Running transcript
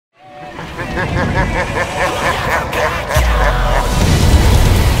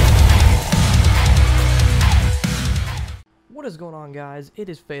on, guys? It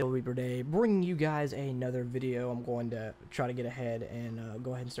is Fatal Reaper Day, bringing you guys another video. I'm going to try to get ahead and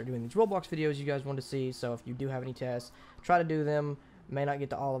go ahead and start doing these Roblox videos you guys want to see. So if you do have any tests, try to do them. May not get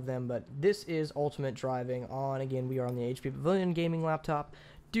to all of them, but this is Ultimate Driving on. Again, we are on the HP Pavilion Gaming laptop.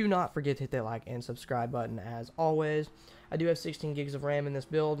 Do not forget to hit that like and subscribe button as always. I do have 16 gigs of RAM in this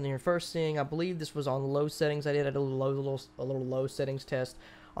build, and you're first seeing, I believe this was on low settings. I did a little low settings test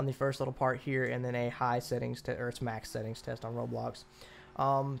on the first little part here, and then a high settings or its max settings test on Roblox.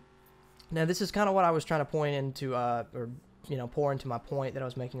 Now this is kind of what I was trying to point into, or pour into my point that I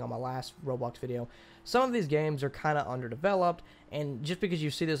was making on my last Roblox video. Some of these games are kind of underdeveloped, and just because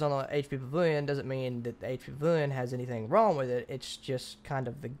you see this on the HP Pavilion doesn't mean that the HP Pavilion has anything wrong with it. It's just kind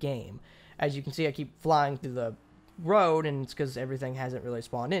of the game. As you can see, I keep flying through the road, and it's because everything hasn't really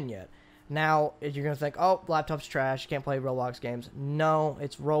spawned in yet. Now, if you're going to think, oh, laptop's trash, you can't play Roblox games. No,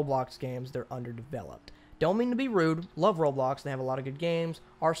 it's Roblox games. They're underdeveloped. Don't mean to be rude. Love Roblox. They have a lot of good games.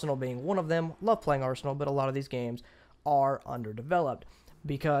 Arsenal being one of them. Love playing Arsenal, but a lot of these games are underdeveloped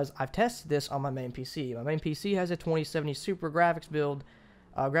because I've tested this on my main PC. My main PC has a 2070 Super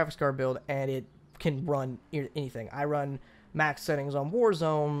graphics card build, and it can run anything. I run max settings on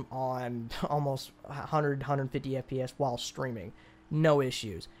Warzone on almost 150 FPS while streaming. No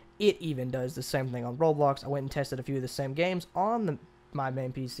issues. It even does the same thing on Roblox. I went and tested a few of the same games on my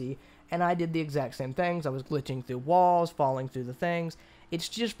main PC, and I did the exact same things. I was glitching through walls, falling through the things. It's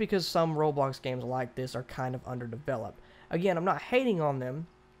just because some Roblox games like this are kind of underdeveloped. Again, I'm not hating on them,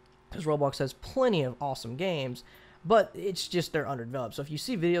 because Roblox has plenty of awesome games, but it's just they're underdeveloped. So if you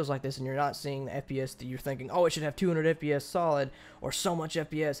see videos like this and you're not seeing the FPS that you're thinking, oh, it should have 200 FPS solid or so much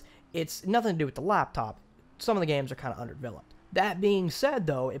FPS, it's nothing to do with the laptop. Some of the games are kind of underdeveloped. That being said,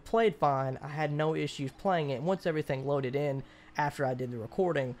 though, it played fine. I had no issues playing it. Once everything loaded in after I did the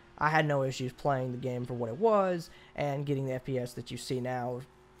recording, I had no issues playing the game for what it was and getting the FPS that you see now,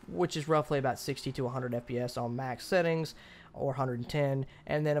 which is roughly about 60 to 100 FPS on max settings, or 110,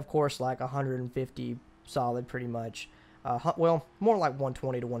 and then, of course, like 150 solid pretty much. Well, more like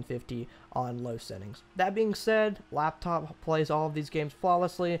 120 to 150 on low settings. That being said, laptop plays all of these games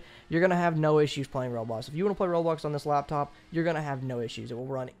flawlessly. You're going to have no issues playing Roblox. If you want to play Roblox on this laptop, you're going to have no issues. It will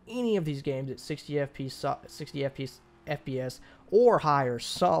run any of these games at 60 FPS or higher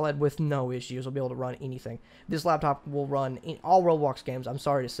solid with no issues. It'll be able to run anything. This laptop will run all Roblox games, I'm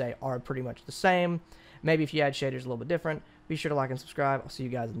sorry to say, are pretty much the same. Maybe if you add shaders a little bit different. Be sure to like and subscribe. I'll see you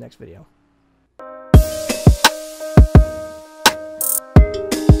guys in the next video.